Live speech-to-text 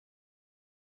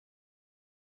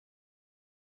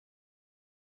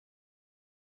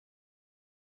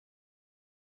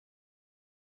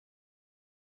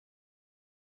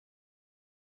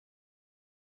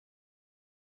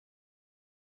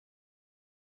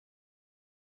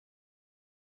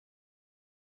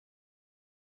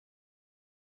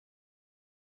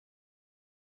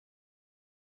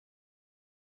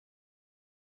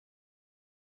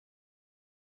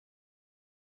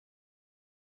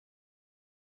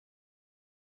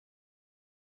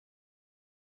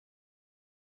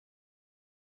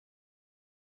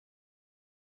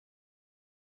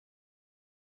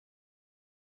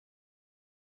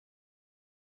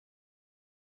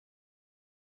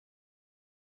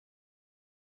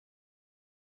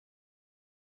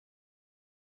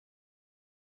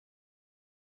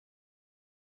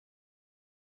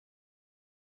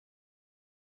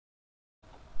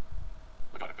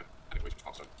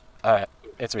Alright,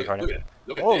 it's recording.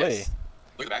 Look at Holy! this.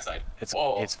 Look at the backside.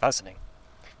 Whoa. It's fascinating.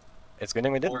 It's good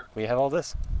thing we did. We have all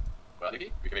this. Well,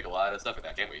 Nikki, we can make a lot of stuff with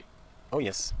that, can't we? Oh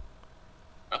yes.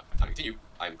 Well, time to continue.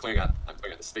 I'm clearing out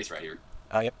the space right here.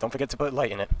 Yep. Don't forget to put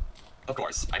light in it. Of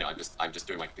course, I know. I'm just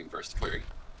doing my thing first, clearing.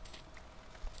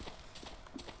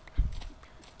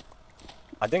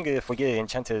 I think if we get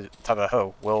enchanted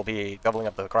hoe, we'll be doubling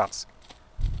up the crops.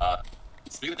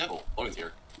 Speaking of the devil, Logan's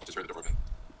here. Just heard the door open.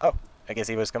 Oh, I guess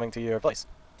he was coming to your place.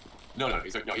 No,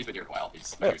 he's been here a while. He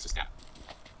was just nap.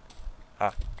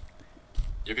 Ah.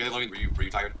 You okay, Logan? Were you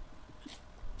tired?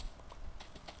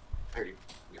 I heard you.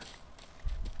 Yeah.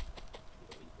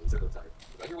 He's a little tired.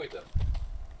 I hear wake up.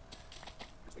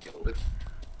 Just wake up a little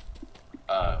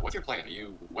bit. What's your plan?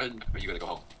 When are you gonna go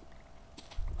home?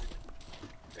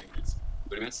 10 minutes.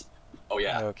 30 minutes? Oh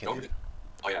yeah. Okay.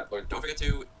 Don't forget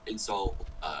to install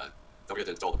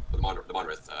the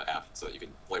Monolith app so that you can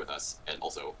play with us, and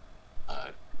also,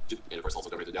 and of course, also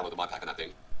don't forget to download the mod pack on that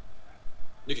thing.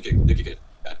 You can get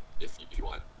that if you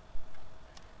want.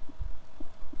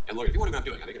 And Logan, if you wonder what I'm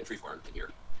doing, I'm making a tree farm in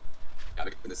here. Yeah,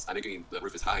 I'm making the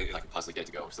roof as high as I can possibly get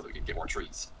to go so that we can get more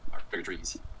trees, or bigger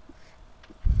trees.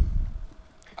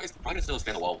 I guess probably still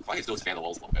expand the wall. Probably still expand the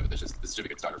walls a little bit, but this should be a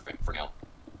good starter for now.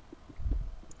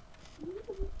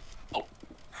 Oh,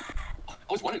 I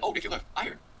was wondering. Oh, Nicky, look,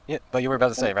 iron. Yeah, but you were about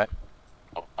to say, right?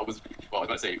 Oh, I was about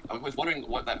to say. I was wondering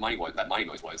what that mining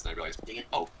noise was, and I realized, dang it!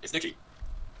 Oh, it's Nicky.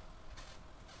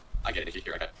 I get it, Nicky.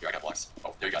 Here I got blocks.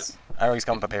 Oh, there you guys. I always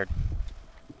come prepared.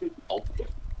 Oh,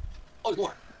 there's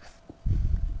more.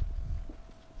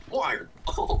 More iron.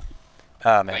 Oh.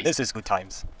 Ah man, Nice. This is good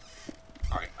times.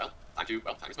 All right. Well,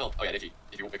 time to smell. Oh yeah, Nicky.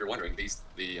 If you're wondering,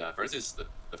 the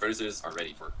furnaces are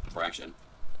ready for action.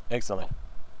 Excellent.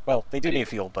 Well, they do need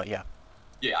fuel, but yeah.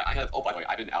 Yeah, I have. Oh, by the way,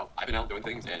 I've been out doing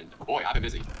things, and boy, I've been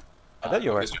busy. I bet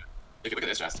you were. Look at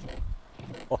this chest.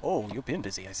 Oh, you've been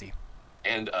busy, I see.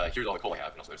 And here's all the coal I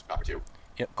have, and also there's copper too.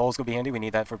 Yep, coal's gonna be handy. We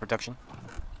need that for production.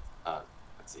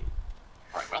 Let's see.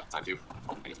 All right, well, time to.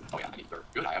 Oh, I need some. Oh yeah, I need dirt.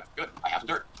 Good, I have some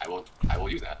dirt. I will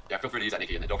use that. Yeah, feel free to use that,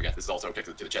 Nicky, and then don't forget, this is also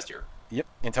connected to the chest here. Yep.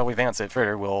 Until we advance it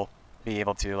further, we'll be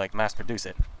able to like mass produce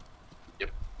it. Yep.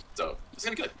 So this is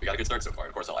gonna be good. We got a good start so far.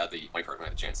 Of course, I'll add the minecart when I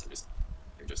have a chance.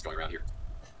 I'm just going around here.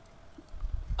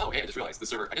 Oh, hey, I just realized the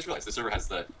server has the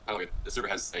server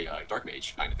has a dark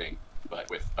mage kind of thing,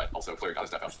 but also clearing other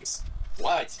stuff out.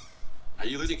 What? Are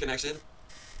you losing connection?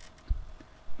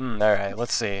 Alright,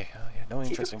 let's see. Oh, yeah, no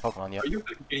interesting Pokemon yet. Are you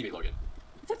kidding me, Logan?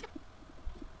 I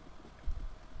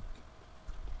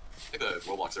think the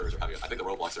Roblox servers might be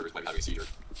having a seizure.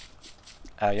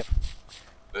 Yep.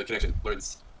 The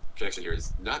Logan's connection here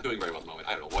is not doing very well at the moment.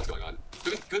 I don't know what's going on.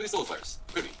 Could be solar flares.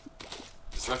 Could be.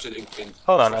 Disruption in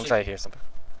Hold on, I'm trying to hear something.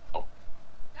 Oh.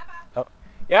 Oh.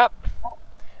 Yep.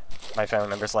 My family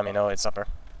members let me know it's supper.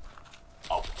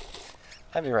 Oh.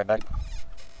 I'll be right back.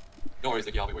 No worries,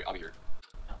 Nicky. I'll be here.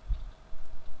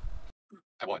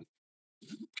 I won.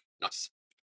 Nice.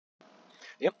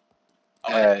 Yep.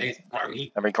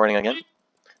 I'm recording again.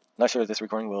 Not sure if this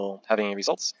recording will have any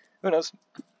results. Who knows?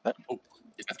 But... Oh,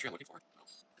 is that the tree I'm looking for?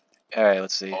 Alright,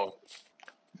 let's see. Oh.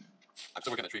 I'm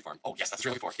still working on the tree farm. Oh, yes, that's the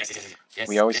tree I'm looking for. Yes.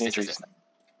 We always need trees.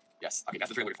 Yes. Okay, that's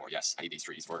the tree I'm looking for. Yes, I need these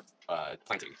trees for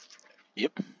planting.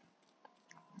 Yep.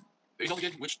 They tell me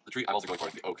again which the tree I'm also going for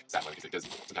is the oak, sadly, because it does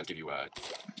sometimes give you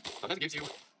sometimes it gives you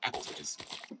apples, which is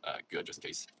good just in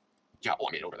case. Yeah,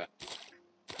 I made it over that.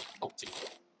 Oh, see.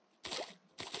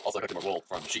 Also, I got more wool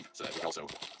from sheep, so that we can also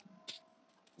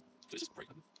just break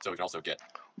them. So we can also get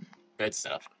beds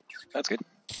set up. That's good.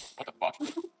 What the fuck?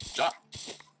 Job.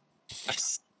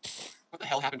 Nice. What the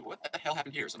hell happened? What the hell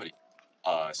happened here? Somebody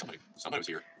was here. Somebody was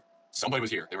here.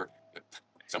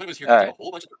 Somebody was here. All right. A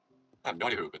whole bunch of. I have no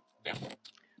idea who, but damn.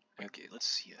 Okay, let's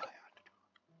see. Is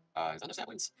that enough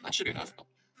saplings? That should be enough.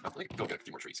 Let me go get a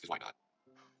few more trees, because why not?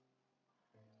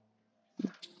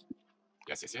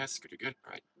 Yes. Good.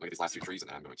 All right. Look at these last 2 trees, and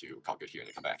then I'm going to call it good here and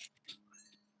then come back.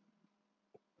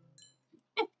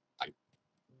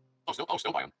 Snow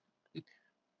biome.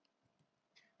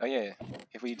 Oh yeah,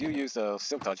 if we do use the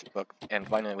Silk Touch book and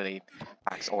combine it with a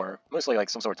axe or mostly like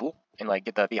some sort of tool and like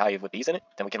get the beehive with bees in it,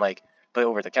 then we can like put it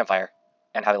over the campfire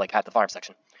and have it like at the farm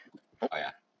section. Oh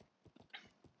yeah.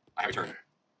 I have a turn.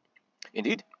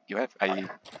 Indeed, you have. I'm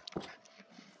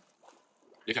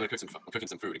cooking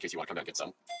some food in case you want to come down and get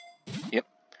some. Yep.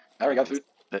 I already got food,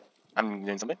 but I'm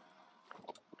doing something.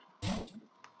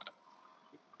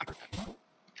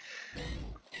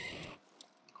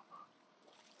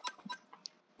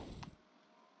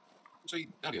 Actually,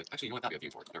 you know what? That'd be a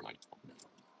theme for it. Never mind.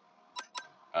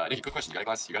 Nicky, quick question. You got a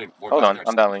glass? You got any more? Hold on,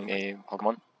 I'm battling a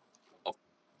Pokemon. Oh.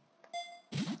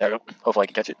 There we go. Hopefully I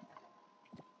can catch it.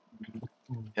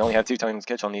 He only had 2 times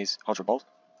catch on these Ultra Balls.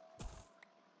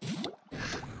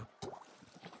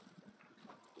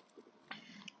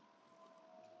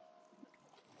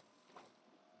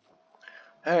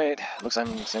 Alright, looks like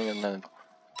I'm sending another.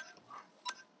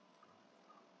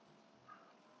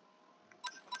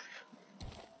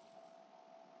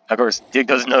 Of course, dig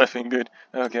does nothing good.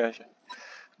 Oh gosh.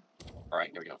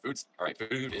 Alright, here we go. Foods. Alright,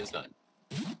 food is done.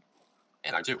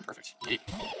 And iron 2. Perfect. Yeet.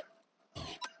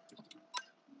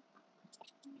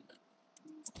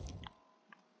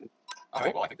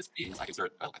 Alright, well I think this means I can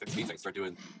start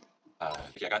doing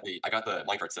okay, I got the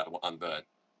minecart set on the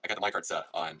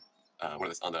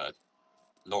on the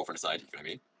lower furnace side, you know what I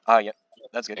mean? Ah, yep,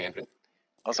 that's good. And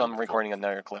Also, I'm recording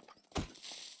another clip.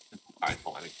 Alright,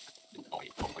 hold on. Oh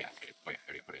yeah, okay. Oh yeah,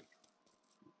 there you put it in.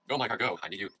 Go, minecart, go. I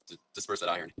need you to disperse that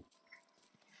iron.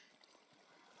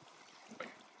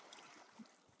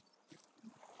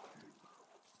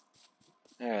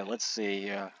 Alright, let's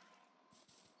see.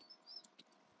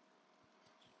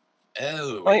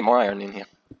 Oh, wait, more iron in here.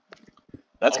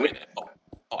 That's good. Wait a minute.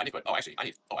 I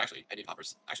need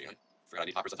hoppers. Actually, I forgot I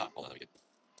need hoppers on top. Hold on, let me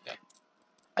get.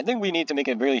 I think we need to make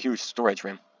a really huge storage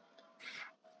room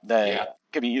that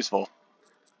could be useful.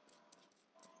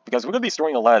 Because we're going to be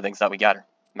storing a lot of things that we gather,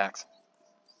 Max.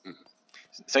 Mm.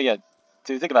 So yeah,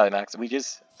 to think about it, Max, we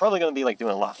just probably going to be like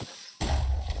doing a lot.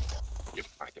 Yep.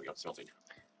 Alright, there we go. Smelting.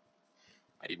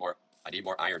 I need more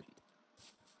iron.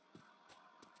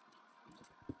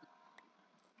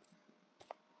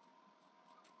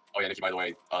 Oh yeah, Nikki, by the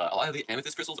way, a lot of the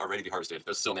amethyst crystals are ready to be harvested.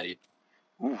 There's so many.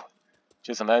 Ooh,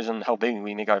 just imagine how big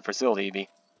we make our facility be.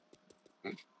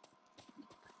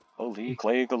 Holy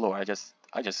clay galore! I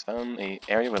just found a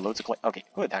area with loads of clay. Okay,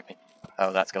 who attacked me?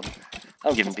 Oh, that's good.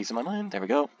 I'm giving peace of my mind. There we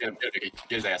go. Get him, Nikki.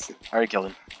 Get his ass. I already killed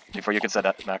him before you could say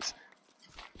that, Max.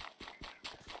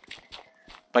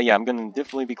 But yeah, I'm gonna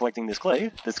definitely be collecting this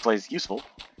clay. This clay is useful.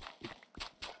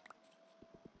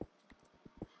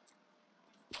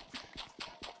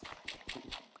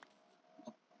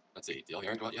 Let's see. Did all the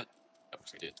iron go out yet? Oh,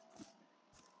 looks like I did.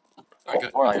 Alright,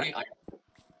 good. More iron.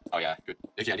 Oh yeah, good.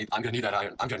 Nikki, I'm gonna need that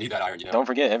iron. I'm gonna need that iron, you know? Don't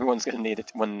forget, everyone's gonna need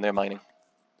it when they're mining.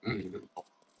 Mm-hmm.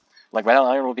 Like, without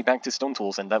iron, we'll be back to stone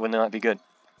tools, and that would not be good.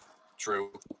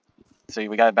 True. So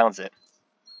we gotta balance it.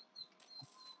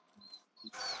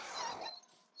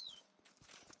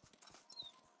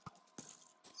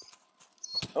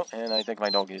 Oh, and I think my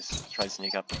dog is trying to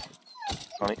sneak up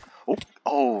on me.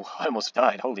 Oh, I almost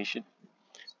died. Holy shit.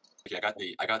 Okay,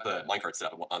 I got the minecart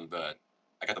set on the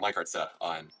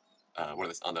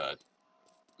on the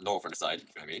lower furnace side, you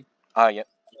know what I mean? Ah, yep,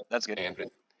 that's good. And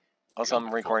Also,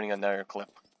 I'm recording another clip.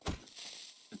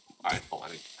 Alright, hold on.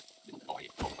 Oh yeah,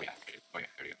 there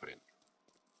you go. Put it in.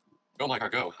 Go,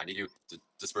 minecart, go. I need you to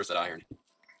disperse that iron.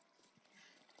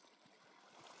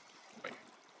 Wait.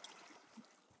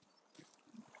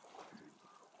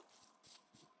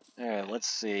 Alright, let's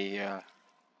see.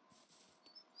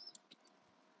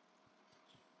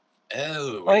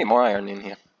 Oh, wait, more iron in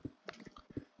here.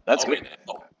 That's good. Wait a minute.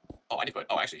 I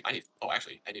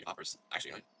need hoppers.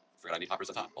 Actually, I forgot I need hoppers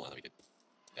on top. Hold on, let me get.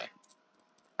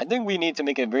 I think we need to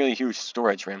make a really huge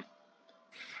storage room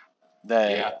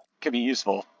that could be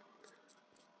useful.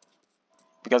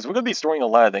 Because we're going to be storing a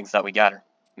lot of things that we gather,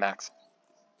 Max.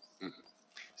 Mm.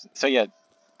 So yeah,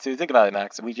 to think about it,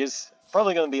 Max, we just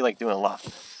probably going to be like doing a lot.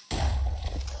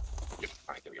 Yep.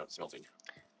 Alright, there we go. Smelting.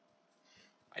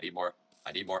 I need more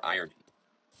iron.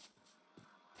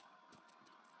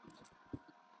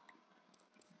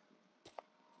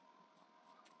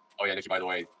 Oh yeah, Nikki, by the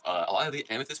way, a lot of the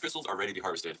amethyst crystals are ready to be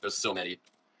harvested. There's so many.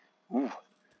 Ooh,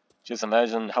 just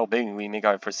imagine how big we make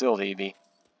our facility be.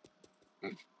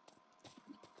 Mm.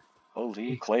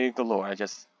 Holy clay galore! I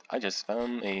just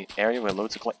found a area with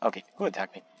loads of clay. Okay, who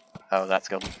attacked me? Oh, that's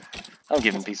good. I'm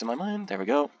giving peace of my mind. There we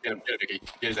go. Get him, Nikki.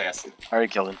 Get his ass. I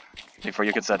already killed him before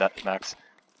you could say that, Max.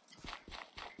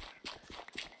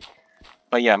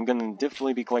 But yeah, I'm gonna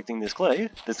definitely be collecting this clay.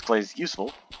 This clay is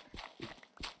useful.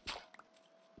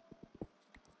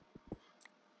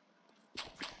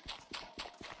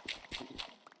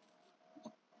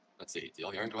 Let's see. Did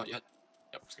all the iron go out yet?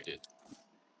 Yep, looks like I did.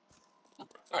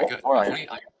 Alright, good. More iron.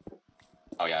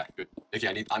 Oh yeah, good.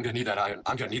 Nikki, I'm gonna need that iron.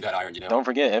 I'm gonna need that iron, you know? Don't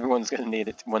forget, everyone's gonna need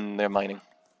it when they're mining.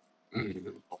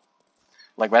 Mm-hmm.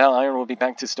 Like, without iron, we'll be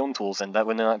back to stone tools, and that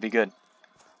would not be good.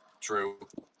 True.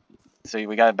 So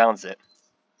we gotta balance it.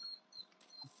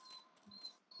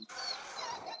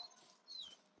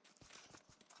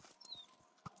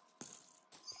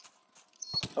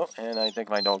 Oh, and I think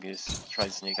my dog is trying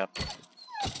to sneak up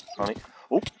on me.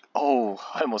 Oh,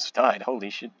 I almost died. Holy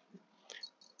shit.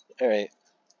 Alright.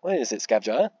 What is it,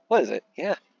 Scapjaw? What is it?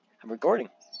 Yeah, I'm recording.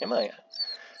 Am I?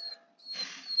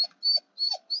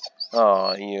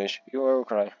 Oh, you are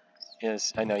crying.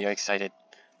 Yes, I know you're excited.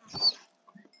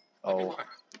 Oh,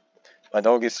 my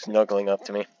dog is snuggling up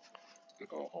to me.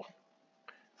 Oh.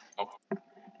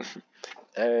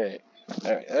 Alright.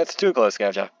 Alright, that's too close,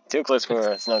 Gavja. Too close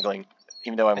for snuggling,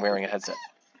 even though I'm wearing a headset.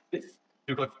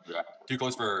 Too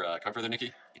close for comfort there,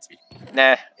 Nikki?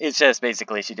 Nah, it's just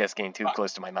basically she just getting too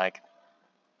close to my mic.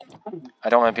 I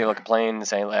don't want people to complain,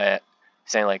 saying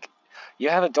like, you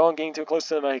have a dog getting too close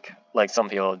to the mic, like some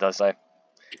people does say.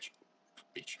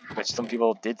 Which some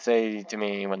people did say to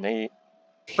me when they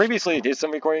previously did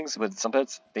some recordings with some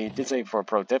pets. They did say for a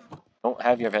pro tip, don't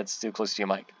have your pets too close to your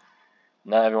mic.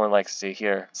 Not everyone likes to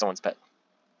hear someone's pet.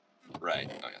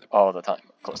 Right. Oh, yeah, all the time.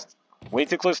 Close. Way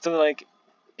too close to the mic,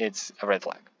 it's a red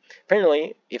flag.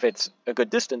 Apparently, if it's a good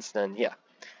distance, then yeah.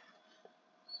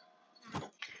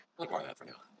 I'll borrow that for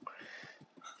now.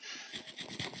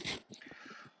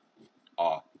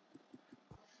 Oh.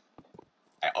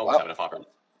 I always have enough hopper.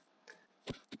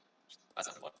 That's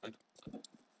not fun.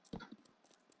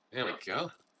 There we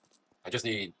go. I just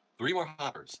need 3 more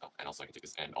hoppers. Oh, and also I can take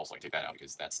this, and also I can take that out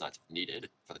because that's not needed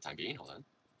for the time being. Hold on.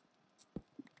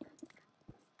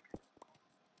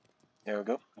 There we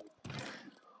go.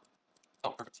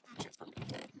 Oh, perfect. That's perfect.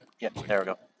 Yep, there we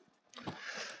go.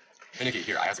 Hey, Nikki,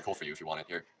 here, I have a coal for you if you want it.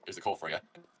 Here's the coal for you.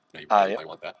 No, you Yep. might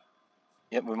want that.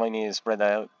 Yep, we might need to spread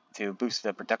that out to boost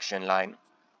the production line.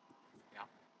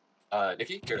 Yeah.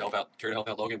 Nikki, care to help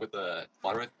out Logan with the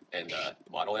moderate and the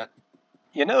model that?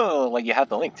 You know, like you have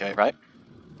the link to it, right?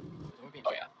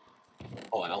 Oh yeah.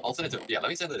 Hold on, I'll send it to. Yeah, let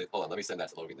me send that to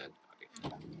Logan then. Okay.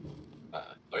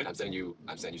 Logan, I'm sending you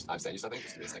something. Just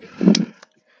give me a second.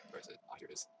 Where is it? Oh, here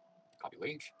it is. Copy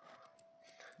link.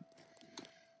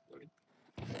 Logan.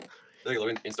 There you go,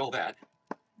 Logan. Install that.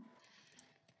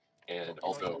 And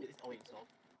also. It's already installed.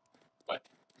 What?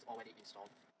 It's already installed.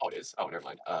 Oh, it is. Oh, never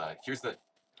mind. Here's the.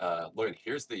 Logan,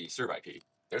 here's the server IP.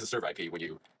 There's a server IP when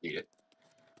you need it.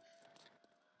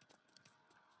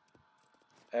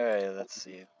 Alright, let's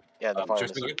see. Yeah, the farm Share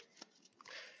is... screen, Logan.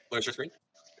 Logan, share screen.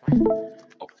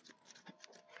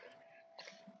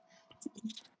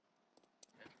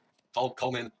 Oh.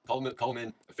 Coleman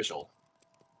official.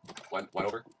 One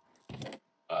over.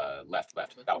 Left.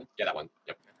 That one. Yeah, that one.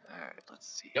 Yep. Alright, let's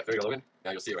see. Yep, there you go, Logan.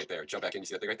 Now you'll see it right there. Jump back in. You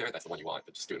see that thing right there? That's the one you want.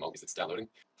 But just do it while it's downloading.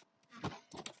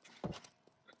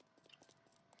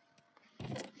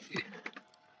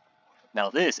 Now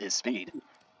this is speed.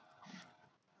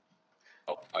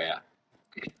 Oh yeah.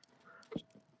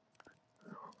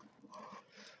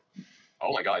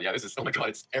 Oh my god, yeah, this is. Oh my god,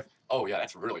 it's. Oh yeah,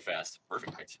 that's really fast.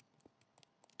 Perfect.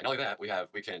 And not only that,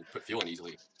 we can put fuel in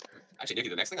easily. Actually, Nikki,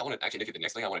 the next thing I want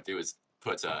to do is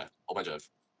put a whole bunch of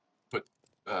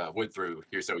wood through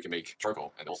here so we can make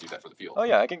charcoal and also use that for the fuel. Oh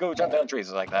yeah, I can go jump down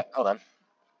trees like that. Hold on.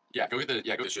 Yeah, go get the.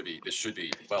 Yeah, go. This should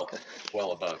be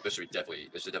well above. This should definitely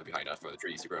be high enough for the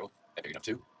trees to grow and big enough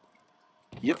too.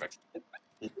 Yep. Perfect.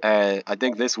 I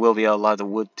think this will be a lot of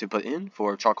wood to put in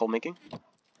for charcoal making.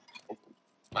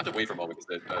 I have to wait for a moment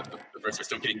because the bricks are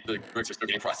still getting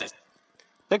processed.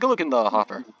 Take a look in the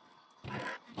hopper.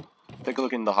 Take a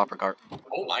look in the hopper cart.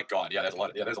 Oh my god, yeah, there's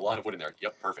a lot of wood in there.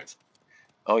 Yep, perfect.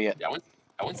 Oh yeah. Yeah,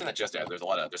 I wouldn't send that just yet. There's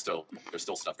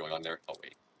still stuff going on there. Oh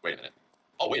wait a minute.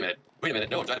 Oh wait a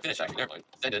minute. No, I'm trying to finish actually. Never mind.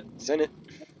 Send it. Send it.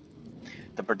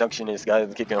 The production is gotta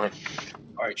keep going.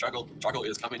 All right, charcoal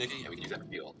is coming, Nikki, and we can use that for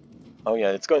fuel. Oh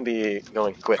yeah, it's going to be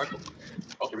going quick. Charcoal.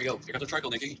 Oh, here we go. Here comes the charcoal,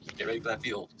 Nikki. Get ready for that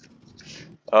fuel.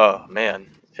 Oh man,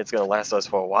 it's gonna last us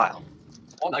for a while.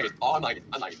 Oh, I'm not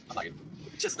getting.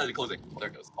 Just started closing. Oh, there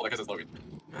it goes. Oh, there goes Logan.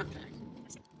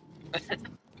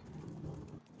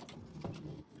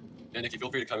 And Nikki, feel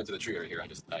free to come into the tree area here.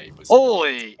 I was.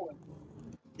 Holy!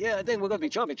 Yeah, I think we're gonna be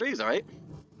jumping trees, all right?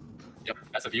 Yep,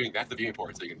 that's the viewing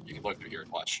port, so you can look through here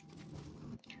and watch.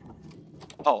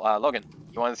 Oh, Logan,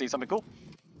 you want to see something cool?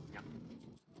 Yeah.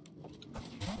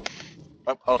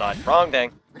 Oh, hold on, wrong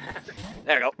thing.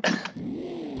 There we go.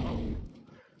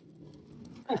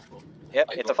 That's cool. Yep,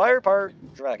 it's a fire part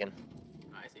dragon.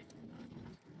 Oh, I see.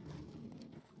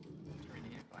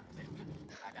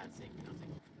 I got sick.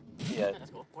 Yeah. That's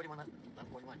cool. 41 left.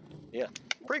 41. Yeah,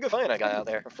 pretty good find I got out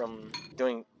there from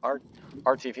doing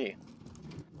RTV.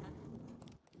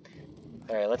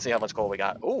 All right, let's see how much coal we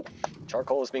got. Ooh,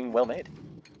 charcoal is being well made.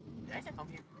 Did I send home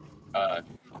here?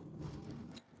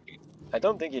 I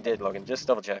don't think you did, Logan. Just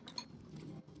double check.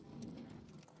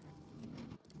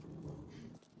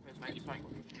 Where's my starting point?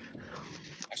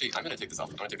 Actually, I'm gonna take this off.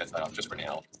 I'm gonna take that side off just for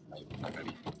now. I'm gonna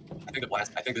be.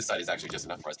 I think this side is actually just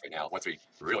enough for us right now. Once we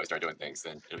really start doing things,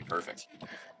 then it'll be perfect.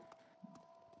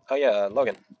 Oh yeah,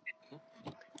 Logan.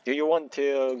 Do you want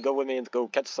to go with me and go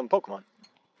catch some Pokemon?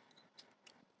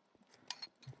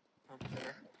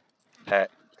 Sure. Alright.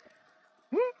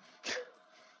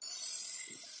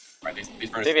 Right, these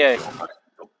furnaces. TBA. Are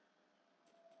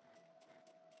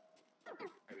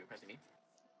you requesting me?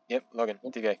 Yep, Logan,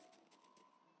 TBA.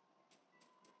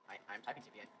 I'm typing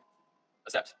TPA.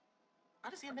 Accept. I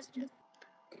don't see a message yet.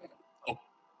 Oh.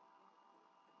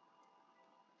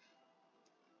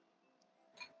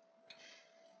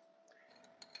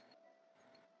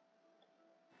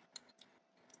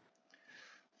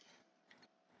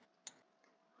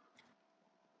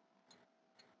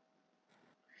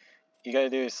 You gotta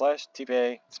do slash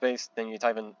TPA space, then you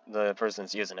type in the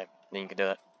person's username. Then you can do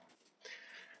that.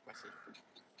 Requested.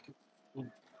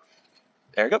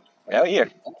 There you go. Now here.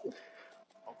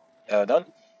 Oh. Done?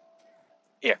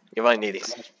 Here, you might need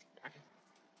these. Okay.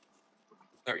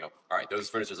 There we go. All right, those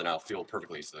furnaces are now filled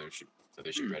perfectly, so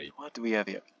they should be ready. What do we have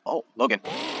here? Oh, Logan.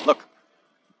 Look.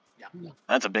 Yeah.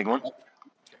 That's a big one. Should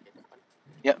I get this one?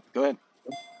 Yeah, go ahead.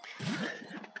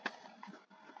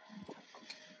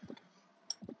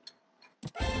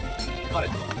 Got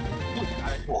it.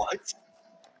 Got it. What?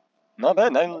 Not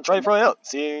bad. Now try to throw it out.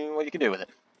 See what you can do with it.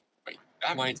 Wait,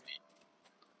 that reminds me.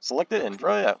 Select it and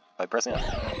throw it out by pressing it.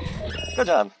 Good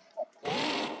job.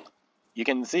 You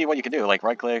can see what you can do, like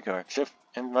right click or shift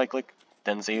and right click,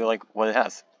 then see like what it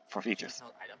has for features. No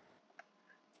item.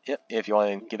 Yep, if you want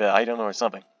to give it an item or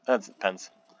something. That depends.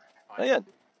 Oh yeah,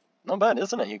 not bad,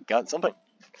 isn't it? You got something.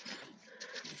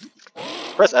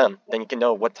 Press M, then you can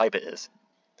know what type it is.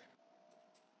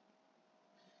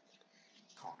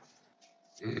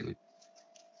 Mm.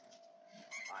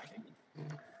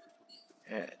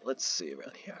 Alright, let's see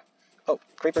around here. Oh,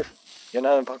 Creeper. You're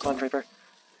not a Pokemon Creeper.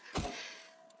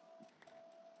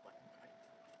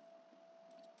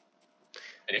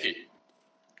 Hey, Nikki.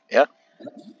 Yeah?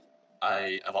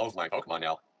 I evolved my Pokemon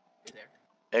now. Is there?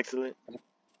 Excellent.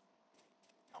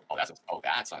 Oh,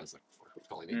 that's I was like, who's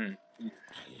calling me?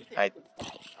 I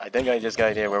think I just got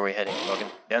an idea where we're heading, Logan.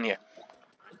 Down here.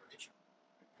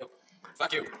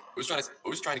 Fuck you. Who's trying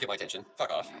to get my attention? Fuck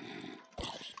off.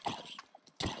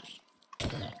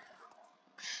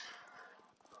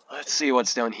 Let's see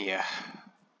what's down here.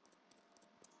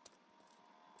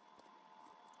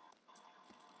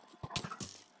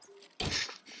 Oh,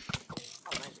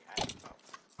 nice.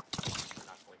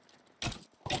 Not fully.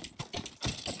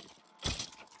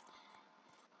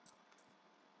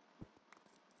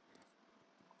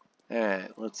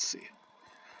 Alright, let's see.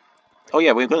 Oh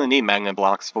yeah, we're gonna need magnet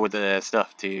blocks for the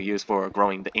stuff to use for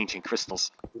growing the ancient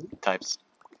crystals types.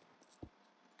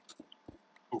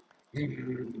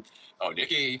 Oh,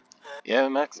 Nikki. Yeah,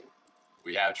 Max?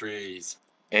 We have trees.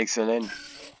 Excellent.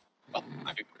 Well,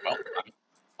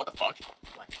 what the fuck?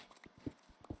 What?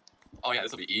 Oh yeah,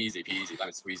 this will be easy peasy,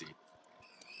 lemon squeezy.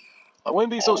 I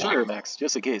wouldn't be so sure, Max,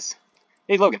 just in case.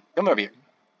 Hey Logan, come over here.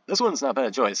 This one's not a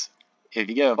bad choice. If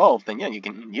you get evolved, then yeah, you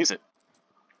can use it.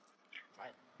 Try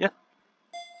it. Yeah.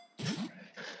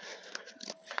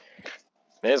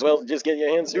 May as well just get your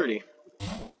hands dirty.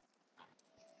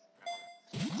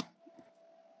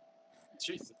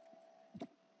 Jeez.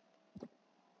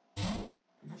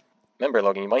 Remember,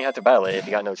 Logan, you might have to battle it if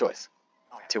you got no choice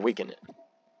Oh, yeah. to weaken it.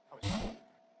 Oh, yeah.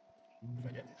 Should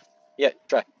I get it? Yeah,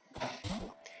 try.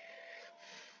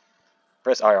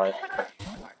 Press R on it. Alright,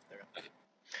 there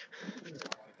we go.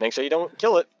 Make sure you don't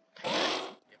kill it.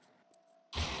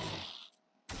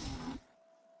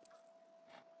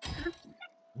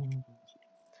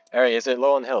 Alright, is it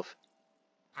low on health?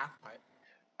 Half part.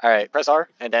 Alright, press R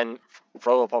and then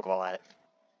throw a Pokeball at it.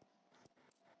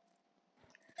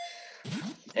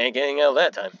 Ain't getting out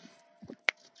that time.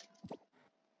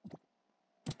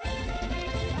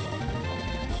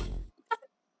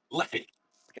 Like.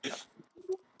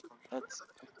 That's...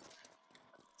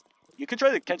 You could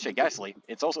try to catch a Ghastly.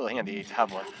 It's also handy to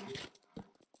have one.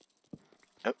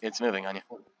 Oh, it's moving on you.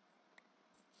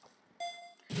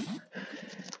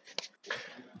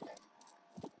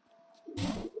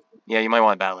 Yeah, you might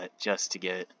want to battle it just to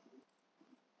get it.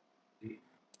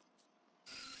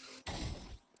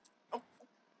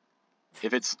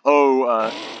 If it's...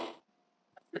 Oh,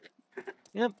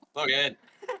 Yep. Logan.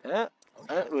 Yeah,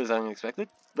 that was unexpected,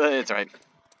 but it's alright.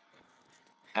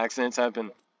 Accidents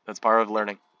happen. That's part of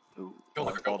learning. Ooh, Go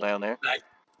on, fall go. down there. Nice.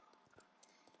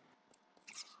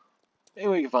 Maybe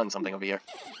we can find something over here.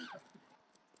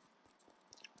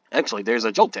 Actually, there's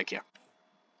a Jolt Tech here.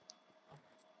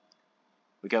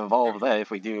 We can evolve that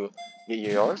if we do get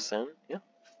yours, and yeah.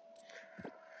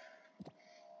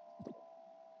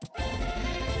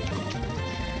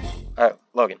 Alright,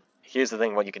 Logan, here's the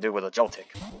thing what you can do with a Jolt Tech.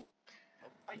 Oh,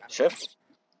 yeah. Shift,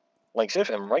 like shift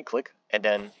and right click, and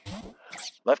then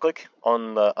left click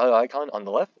on the other icon on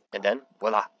the left, and then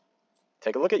voila.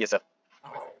 Take a look at yourself.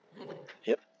 Oh,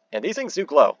 Yep. And these things do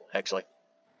glow, actually.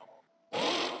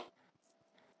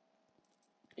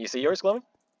 You see yours glowing?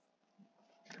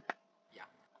 yeah.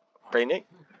 Pretty neat.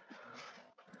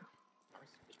 Nice.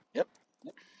 Yep.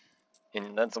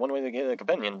 And that's one way to get a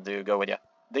companion to go with you.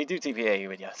 They do TPA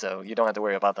with you, so you don't have to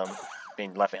worry about them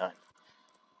being left behind.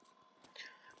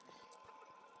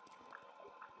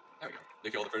 There we go.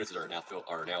 Nicky, all the furnaces are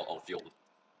now all filled.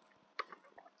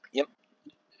 Yep.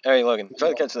 Alright, Logan, try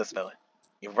to catch this fella.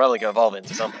 You'll probably go evolve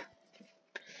into something.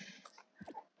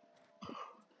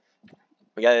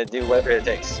 We gotta do whatever it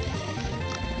takes.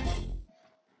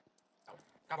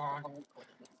 Come on.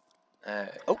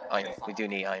 Oh, iron. We do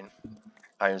need iron.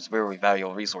 Iron's a very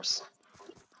valuable resource.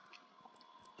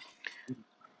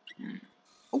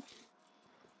 Oh.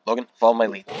 Logan, follow my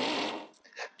lead.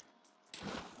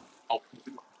 Oh.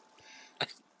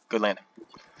 Good landing.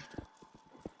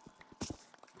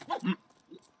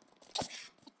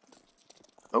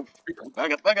 Oh,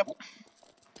 back up, back up.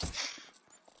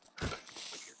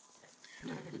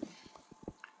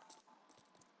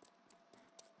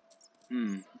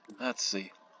 Let's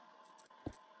see.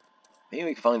 Maybe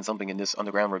we can find something in this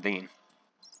underground ravine.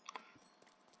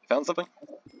 Found something?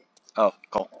 Oh,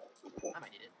 cool. I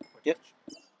might need it. Yep.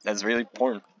 That's really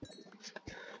important.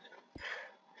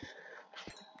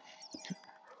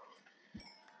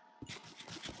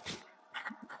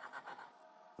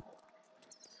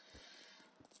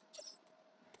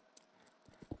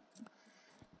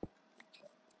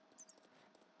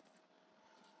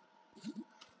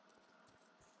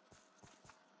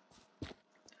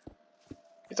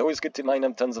 It's always good to mine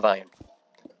up tons of iron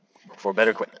for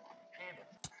better equipment.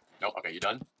 No, okay, you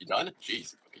done? You done?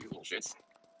 Jeez. Okay, you little shits.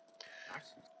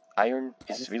 Nice. Iron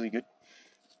is really good.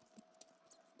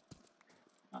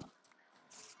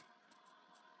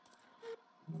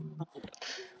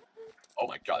 Oh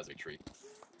my god, that's a big tree.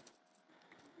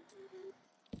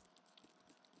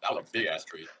 That was a big ass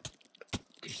tree.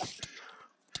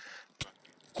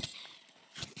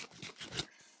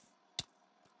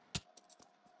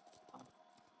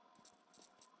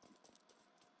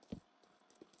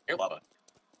 Here, lava.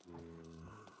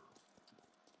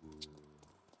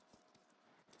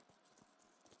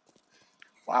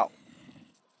 Wow.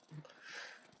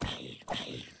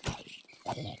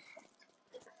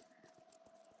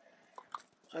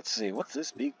 Let's see, what's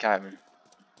this big cavern?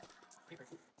 Creeper.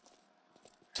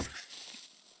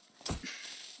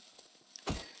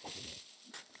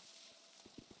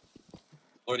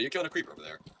 Lord, are you killing a creeper over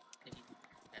there?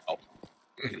 Oh.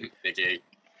 Nicky.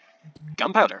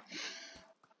 Gunpowder.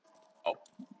 Oh.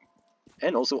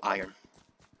 And also iron.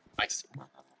 Nice. Well,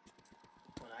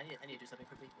 I need to do something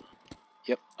quickly.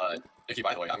 Nicky,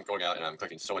 by the way, I'm going out and I'm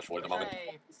cooking so much wood at the moment.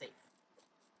 Safe.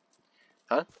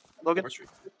 Logan, Where's tree?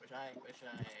 Where should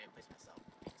I place myself?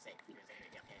 Safe. Yeah,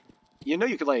 okay. you know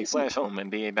you could like slash home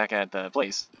and be back at the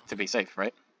place to be safe,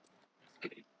 right?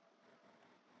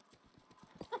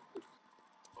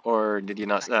 Or did you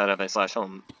not set out of a slash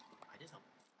home? I did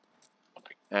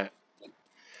something. Uh,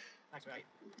 Nice, right?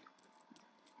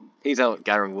 he's out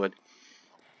gathering wood.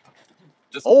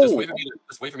 Just Oh! wait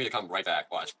for me to come right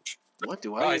back. Watch. What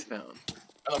do I Guys. found?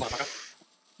 Hello, motherfucker.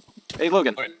 Hey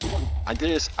Logan, Okay. I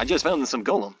just found some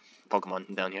golem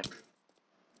Pokemon down here.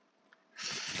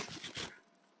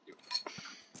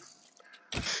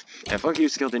 Yeah, fuck you,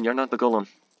 Skeleton, you're not the golem.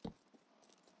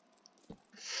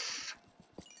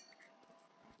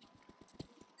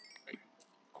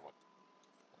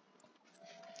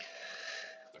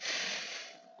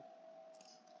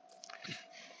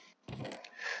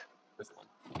 This one.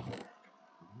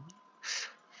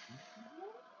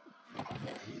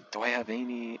 Do I have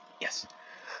any? Yes.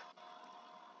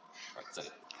 Alright, send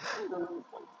it.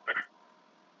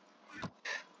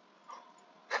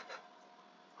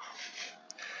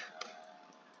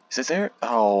 Is this there?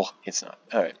 Oh, it's not.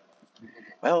 Alright.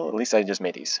 Well, at least I just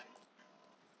made these.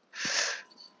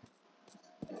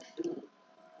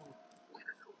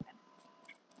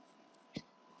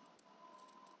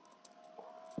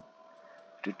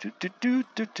 Do do do do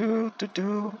do do do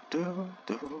do do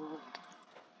do.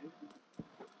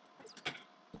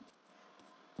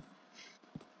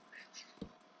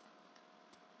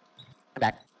 I'm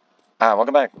back. Ah,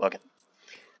 welcome back, Logan.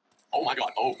 Oh my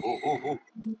god. Oh.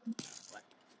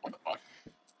 What the fuck?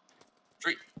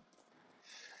 Tree.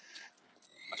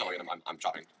 I'm telling you, I'm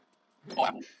chopping. Oh,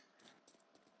 apple.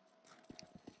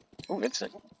 Oh, interesting.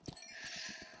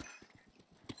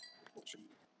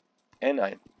 And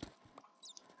I.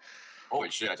 Holy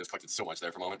shit, I just collected so much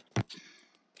there for a moment. What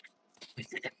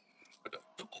the?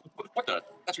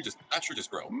 That should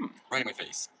just grow right in my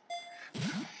face.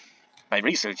 My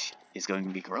research is going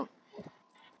to be grown.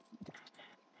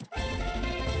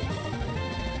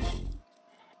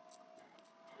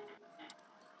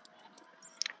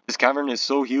 This cavern is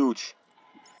so huge.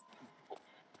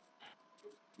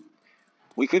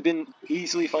 We could have been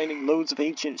easily finding loads of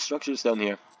ancient structures down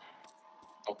here.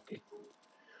 Okay.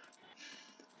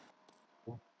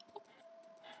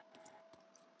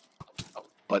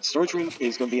 But storage room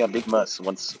is going to be a big mess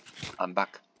once I'm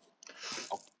back.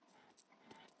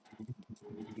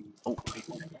 Oh,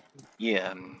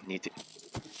 yeah, need to.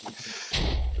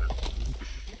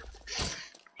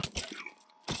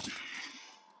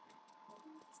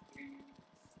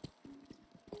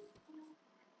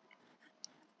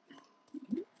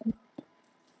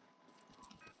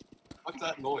 What's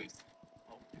that noise?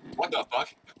 What the fuck?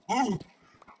 Ooh.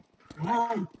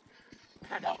 Ooh.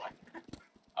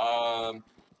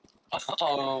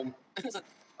 There's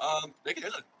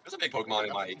a big Pokemon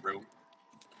in my room.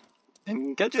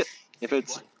 And catch it. If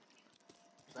it's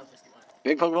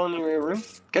big Pokemon in your room,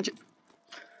 catch it.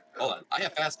 Hold on. I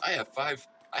have five.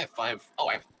 I have five. Oh,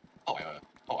 I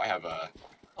have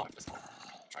this one.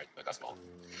 Try that's small.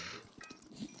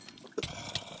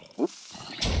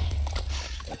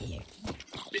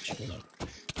 Bitch.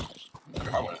 That'd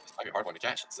be a hard one to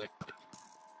catch. It's sick.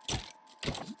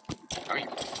 I mean,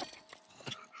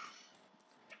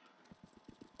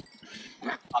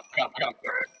 I got him.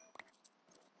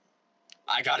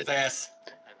 I got his ass.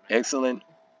 Excellent.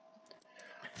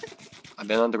 I've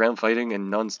been on the ground fighting and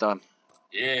non-stop.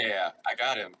 Yeah, I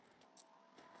got him.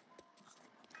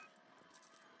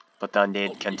 But the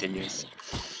undead continues.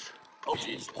 Oh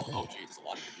jeez. Oh jeez, there's a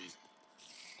lot of these.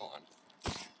 Hold on.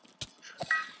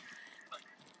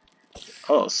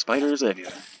 Oh, spiders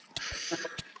everywhere.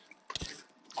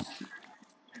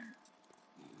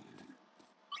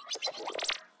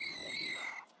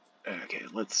 Okay,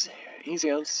 let's see.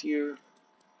 Anything else here?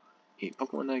 A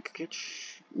Pokemon I could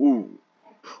catch? Ooh.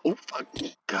 Oh, fuck.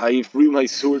 I threw my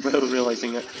sword without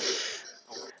realizing it.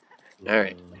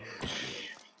 Alright.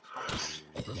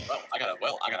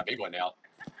 Well, I got a big one now.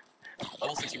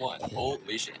 Level 61.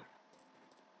 Holy shit.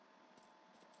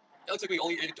 It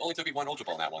only took me one Ultra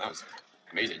Ball on that one. That was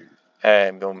amazing.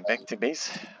 I'm going back to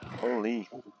base. Holy.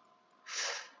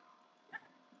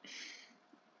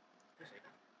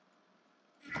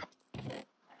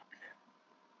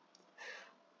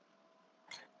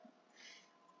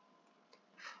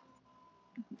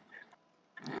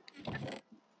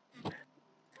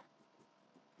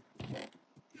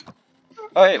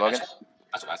 Oh, hey, Logan.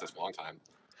 That's lasted us a long time.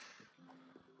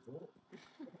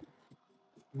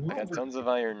 I got tons of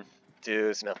iron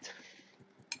to smelt.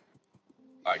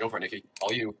 Alright, go for it, Nikki.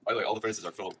 By the way, all the furnaces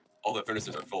are full. All the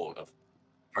furnaces are full of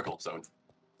charcoal, so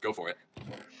go for it.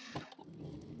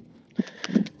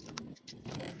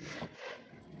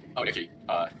 Oh, Nikki.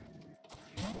 Oh,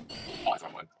 it's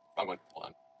wrong one. Wrong one.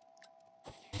 Hold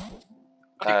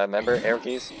on. Remember arrow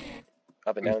keys?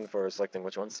 Up and down for selecting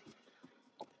which ones.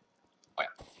 Oh, yeah.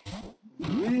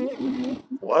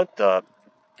 What the?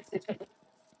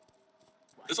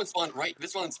 This one spawned right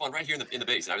here in the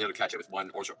base, and I was able to catch it with one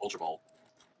Ultra Ball.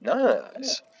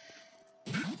 Nice.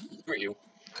 Who are you?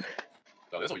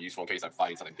 Oh, this will be useful in case I'm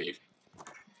fighting something big.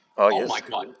 Oh, Oh yes. my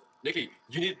god. Nikki,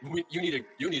 you need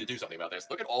to do something about this.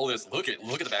 Look at all this. Look at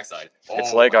the backside.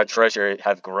 It's Oh like my our treasure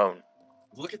have grown.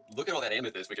 Look at all that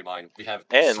amethyst we can mine. We have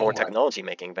And so more much. technology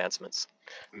making advancements.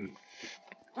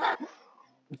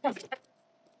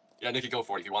 Yeah, Nikki, go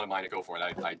for it. If you want to mine it, go for it.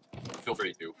 I feel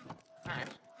free to. Alright.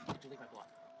 Delete my block.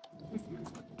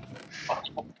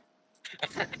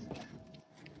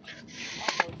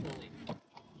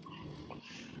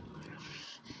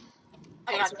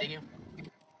 Oh, you're not taking you.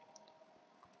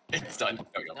 It's done. There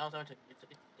we go. No, don't take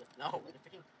it. No, the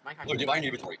freaking Minecraft. Look, you have iron in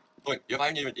your inventory. Look, you have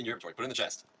iron in your inventory. Put it in the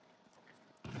chest.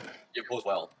 You have as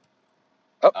well.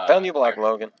 Oh, found your block, iron.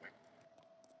 Logan.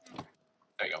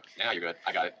 There you go. Now you're good.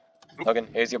 I got it. Logan,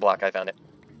 here's your block. I found it.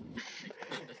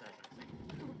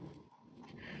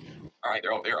 All right,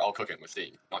 they're all cooking with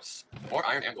steam. Nice. More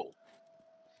iron and gold.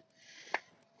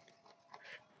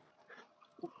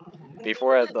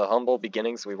 Before, at the humble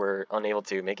beginnings, we were unable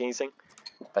to make anything.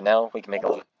 But now we can make a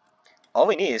lot. All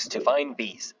we need is to find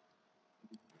bees.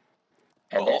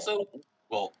 And we also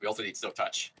need Silk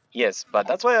Touch. yes, but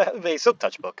that's why I have a Silk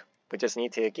Touch book. We just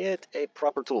need to get a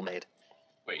proper tool made.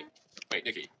 Wait,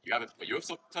 Nikki, you have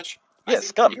Silk Touch?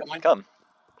 Yes, come.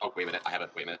 Oh, wait a minute. I have a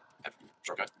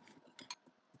shortcut.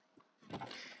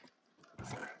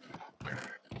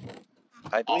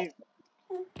 I believe.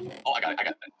 Oh, I got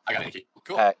it, Nikki.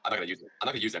 Cool. I'm not gonna use it.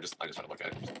 I'm just trying to look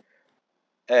at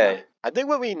it. I think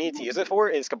what we need to use it for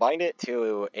is combine it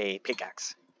to a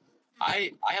pickaxe.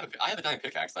 I have a diamond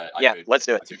pickaxe that I Yeah, could. let's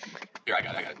do it. Here, I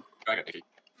got it. Mickey.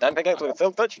 Diamond pickaxe with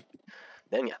silk touch.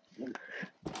 Then yeah.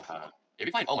 If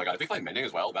we find, oh my god, if we find mending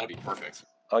as well, that'll be perfect.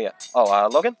 Oh yeah. Oh,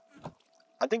 Logan,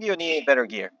 I think you need better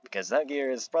gear because that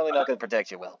gear is probably not going to protect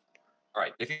you well. All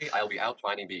right, Nicky, I'll be out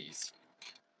finding bees.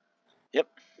 Yep.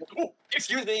 Oh,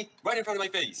 excuse me, right in front of my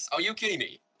face. Are you kidding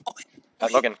me? Oh,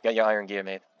 Logan, get your iron gear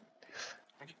made.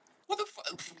 what the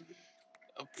fuck?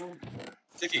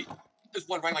 Nicky, there's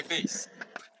one right in my face.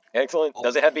 Excellent.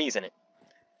 Does it have bees in it?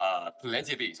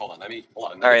 Plenty of bees. Hold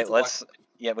on. All right, let's.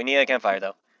 Yeah, we need a campfire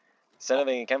though. Set up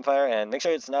a campfire and make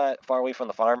sure it's not far away from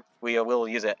the farm. We will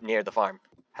use it near the farm.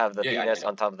 Have the bee nest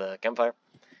on top of the campfire.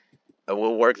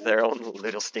 We'll work their own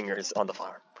little stingers on the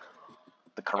farm.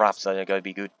 The crops are gonna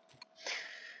be good.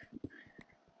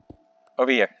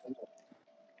 Over here.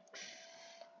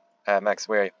 Max,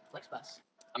 where are you? Flex bus.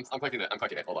 I'm collecting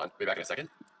it. Hold on. Be back in a second.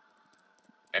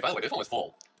 And by the way, this one was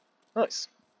full. Nice.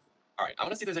 All right, I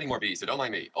want to see if there's any more bees, so don't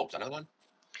mind me. Oh, is that another one?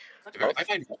 If Oh. I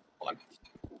find, hold on.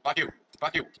 Fuck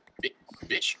you,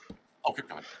 bitch. Oh, keep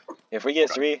going. If we get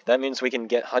 3, that means we can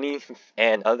get honey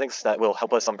and other things that will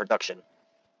help us on production.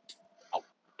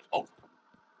 Oh.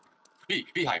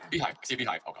 Beehive. I see a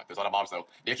beehive. Oh god, there's a lot of mobs though.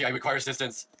 Nicky, I require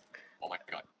assistance. Oh my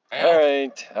god.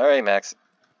 Help. All right, Max.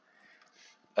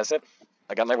 That's it.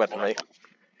 I got my weapon ready.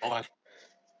 Hold on.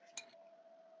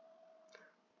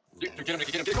 Get him,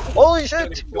 Nicky, get him. Holy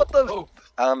shit! What the?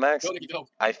 Go. Max, Go, Nicky, go.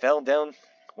 I fell down.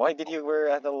 Why did you were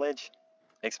at the ledge?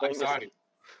 Explain I'm sorry.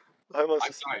 I'm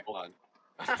sorry. Hold on.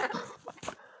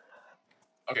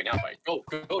 Okay, now fight. Go,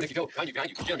 Nicky, go. Behind you. Get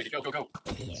him, Nicky, go.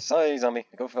 Sorry, zombie.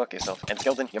 Go fuck yourself. And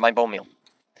skeleton, you're my bone meal.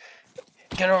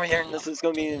 Get over here. This is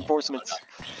gonna be enforcements.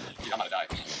 I'm gonna die.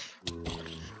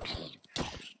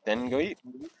 Then go eat.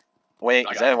 Wait,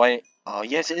 is that why? Oh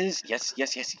yes, it is. Yes.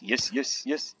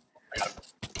 I got him.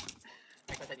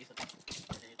 I thought you said